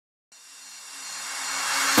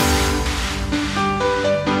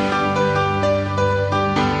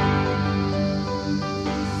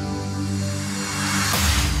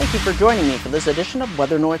for joining me for this edition of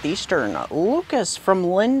Weather Northeastern. Lucas from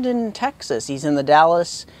Linden, Texas. He's in the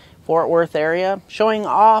Dallas-Fort Worth area, showing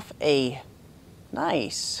off a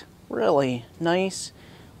nice, really nice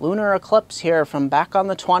lunar eclipse here from back on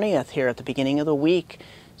the 20th here at the beginning of the week.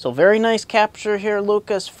 So very nice capture here,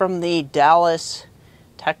 Lucas, from the Dallas,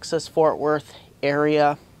 Texas, Fort Worth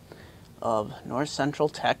area of north central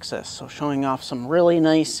Texas. So showing off some really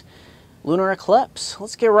nice lunar eclipse.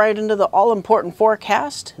 Let's get right into the all-important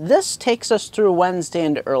forecast. This takes us through Wednesday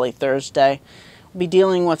into early Thursday. We'll be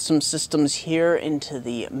dealing with some systems here into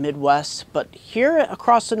the Midwest, but here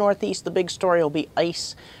across the Northeast, the big story will be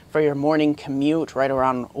ice for your morning commute right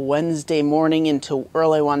around Wednesday morning into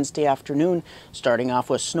early Wednesday afternoon, starting off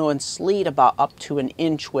with snow and sleet about up to an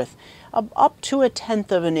inch with up to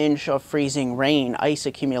 1/10 of an inch of freezing rain, ice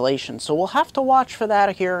accumulation. So we'll have to watch for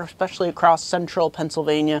that here, especially across central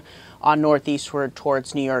Pennsylvania on northeastward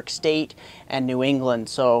towards New York State and New England.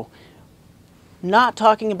 So not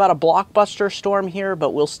talking about a blockbuster storm here, but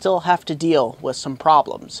we'll still have to deal with some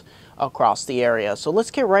problems across the area. So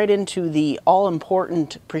let's get right into the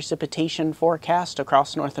all-important precipitation forecast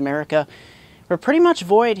across North America. We're pretty much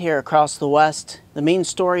void here across the west. The main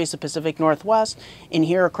story is the Pacific Northwest, and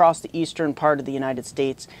here across the eastern part of the United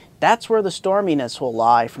States, that's where the storminess will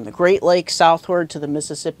lie, from the Great Lakes southward to the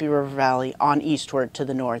Mississippi River Valley on eastward to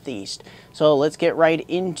the northeast. So let's get right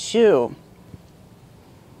into,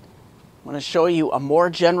 I want to show you a more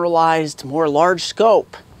generalized, more large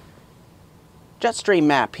scope jet stream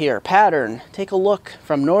map here, pattern. Take a look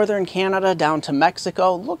from northern Canada down to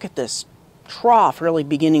Mexico. Look at this trough really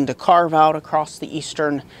beginning to carve out across the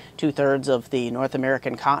eastern two-thirds of the North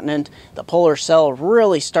American continent. The polar cell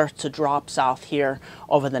really starts to drop south here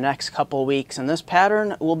over the next couple weeks, and this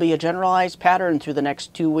pattern will be a generalized pattern through the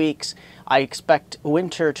next 2 weeks. I expect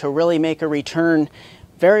winter to really make a return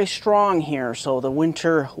very strong here, so the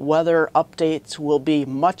winter weather updates will be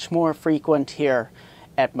much more frequent here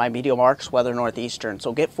at my MeteoMark's Weather Northeastern.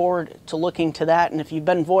 So get forward to looking to that, and if you've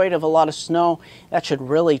been void of a lot of snow, that should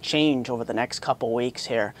really change over the next couple weeks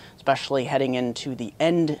here, especially heading into the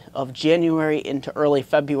end of January into early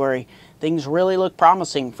February. Things really look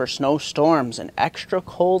promising for snowstorms and extra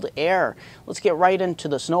cold air. Let's get right into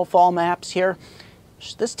the snowfall maps here.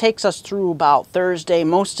 This takes us through about Thursday,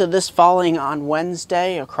 most of this falling on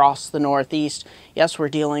Wednesday across the Northeast. Yes, we're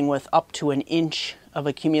dealing with up to an inch of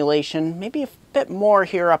accumulation, maybe a bit more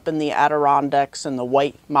here up in the Adirondacks and the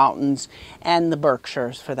White Mountains and the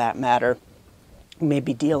Berkshires for that matter. We may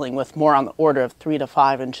be dealing with more on the order of 3 to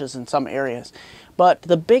 5 inches in some areas. But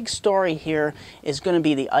the big story here is going to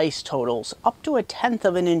be the ice totals. Up to 1/10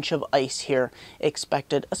 of an inch of ice here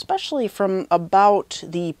expected, especially from about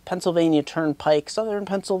the Pennsylvania Turnpike, southern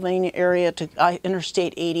Pennsylvania area to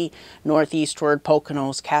Interstate 80, northeastward,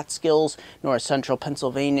 Poconos, Catskills, north central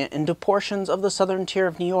Pennsylvania, into portions of the southern tier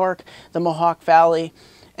of New York, the Mohawk Valley,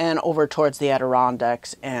 and over towards the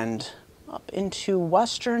Adirondacks and up into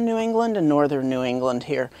western New England and northern New England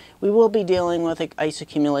here. We will be dealing with ice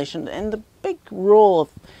accumulation, and the big rule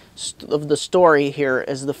of the story here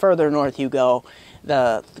is the further north you go,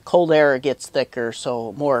 the cold air gets thicker,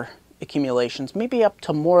 so more accumulations, maybe up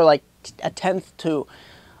to more like 1/10 to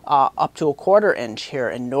up to 1/4 inch here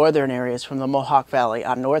in northern areas from the Mohawk Valley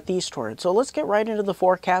on northeastward. So let's get right into the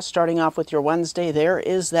forecast, starting off with your Wednesday. There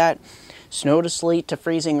is that snow to sleet to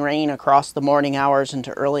freezing rain across the morning hours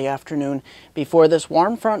into early afternoon before this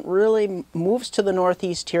warm front really moves to the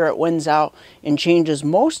northeast here. It winds out and changes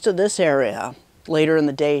most of this area later in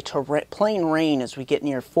the day to plain rain as we get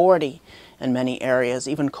near 40 in many areas,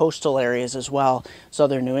 even coastal areas as well.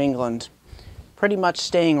 Southern New England pretty much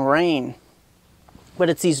staying rain. But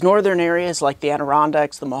it's these northern areas like the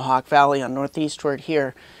Adirondacks, the Mohawk Valley on northeastward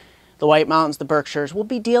here, the White Mountains, the Berkshires. We'll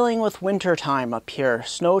be dealing with winter time up here.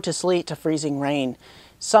 Snow to sleet to freezing rain.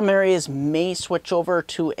 Some areas may switch over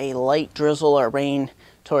to a light drizzle or rain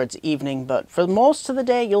towards evening, but for most of the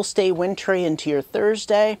day, you'll stay wintry into your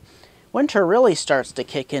Thursday. Winter really starts to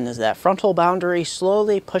kick in as that frontal boundary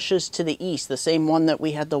slowly pushes to the east, the same one that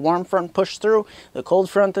we had the warm front push through. The cold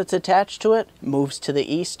front that's attached to it moves to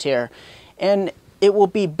the east here. And it will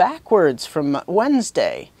be backwards from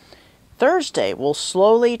Wednesday. Thursday will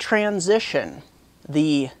slowly transition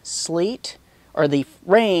the sleet or the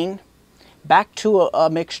rain back to a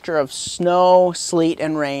mixture of snow, sleet,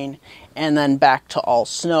 and rain, and then back to all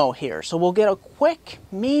snow here. So we'll get a quick,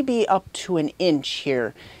 maybe up to an inch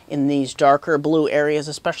here in these darker blue areas,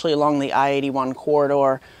 especially along the I-81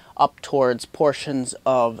 corridor up towards portions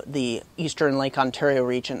of the eastern Lake Ontario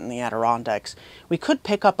region and the Adirondacks. We could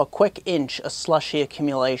pick up a quick inch of slushy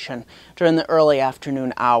accumulation during the early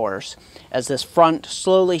afternoon hours as this front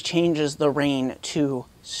slowly changes the rain to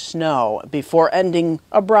snow before ending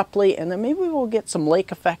abruptly, and then maybe we'll get some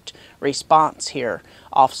lake effect response here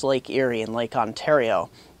off Lake Erie and Lake Ontario.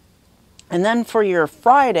 And then for your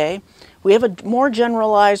Friday, we have a more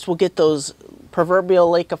generalized, we'll get those proverbial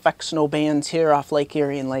lake effect snow bands here off Lake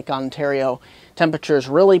Erie and Lake Ontario. Temperatures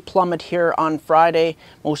really plummet here on Friday.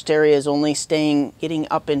 Most areas only getting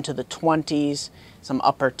up into the 20s, some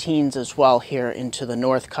upper teens as well here into the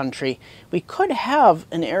North Country. We could have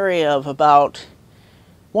an area of about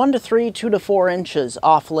 1 to 3, 2 to 4 inches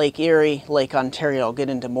off Lake Erie, Lake Ontario. I'll get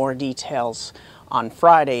into more details on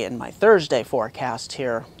Friday in my Thursday forecast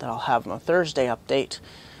here that I'll have in a Thursday update.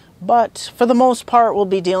 But for the most part, we'll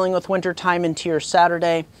be dealing with winter time into your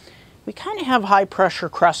Saturday. We kind of have high pressure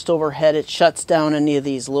crust overhead. It shuts down any of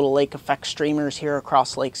these little lake effect streamers here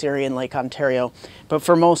across Lakes Erie and Lake Ontario. But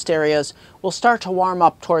for most areas, we'll start to warm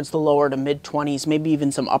up towards the lower to mid 20s, maybe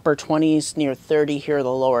even some upper 20s, near 30 here,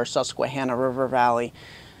 the lower Susquehanna River Valley.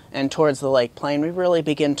 And towards the Lake Plain, we really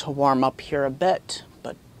begin to warm up here a bit.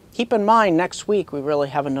 But keep in mind, next week we really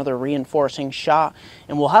have another reinforcing shot,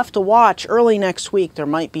 and we'll have to watch early next week. There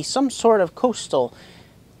might be some sort of coastal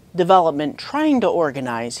development trying to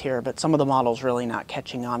organize here, but some of the models really not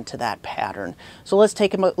catching on to that pattern. So let's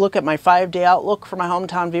take a look at my 5-day outlook for my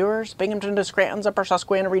hometown viewers. Binghamton to Scranton's upper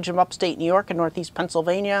Susquehanna region of upstate New York and northeast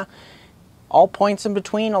Pennsylvania. All points in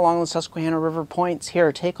between along the Susquehanna River points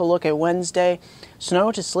here. Take a look at Wednesday.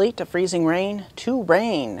 Snow to sleet to freezing rain to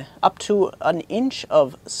rain. Up to an inch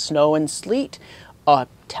of snow and sleet. Up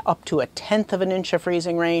to 1/10 of an inch of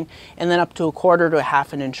freezing rain. And then up to 1/4 to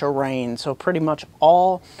 1/2 an inch of rain. So pretty much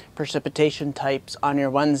all precipitation types on your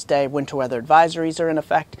Wednesday. Winter weather advisories are in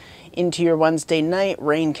effect into your Wednesday night.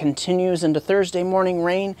 Rain continues into Thursday morning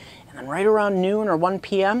rain. And then right around noon or 1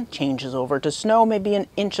 p.m. changes over to snow, maybe an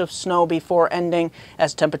inch of snow before ending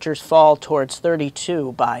as temperatures fall towards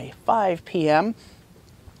 32 by 5 p.m.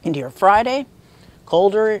 Into your Friday,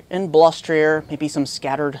 colder and blusterier, maybe some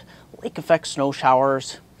scattered lake effect snow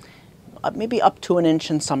showers, maybe up to an inch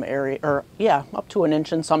in some area, up to an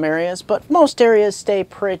inch in some areas, but most areas stay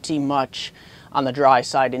pretty much on the dry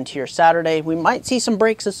side into your Saturday. We might see some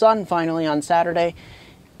breaks of sun finally on Saturday.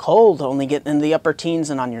 Cold, only getting into the upper teens,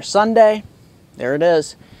 and on your Sunday, there it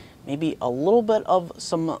is. Maybe a little bit of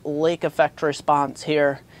some lake effect response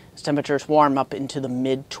here as temperatures warm up into the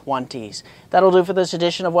mid-20s. That'll do for this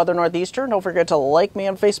edition of Weather Northeastern. Don't forget to like me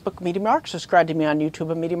on Facebook, MeteoMark, subscribe to me on YouTube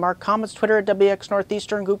at MeteoMark, comments, Twitter at WX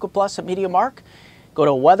Northeastern, Google Plus at MeteoMark. Go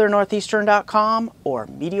to weathernortheastern.com or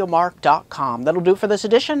meteomark.com. That'll do for this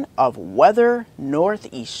edition of Weather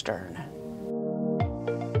Northeastern.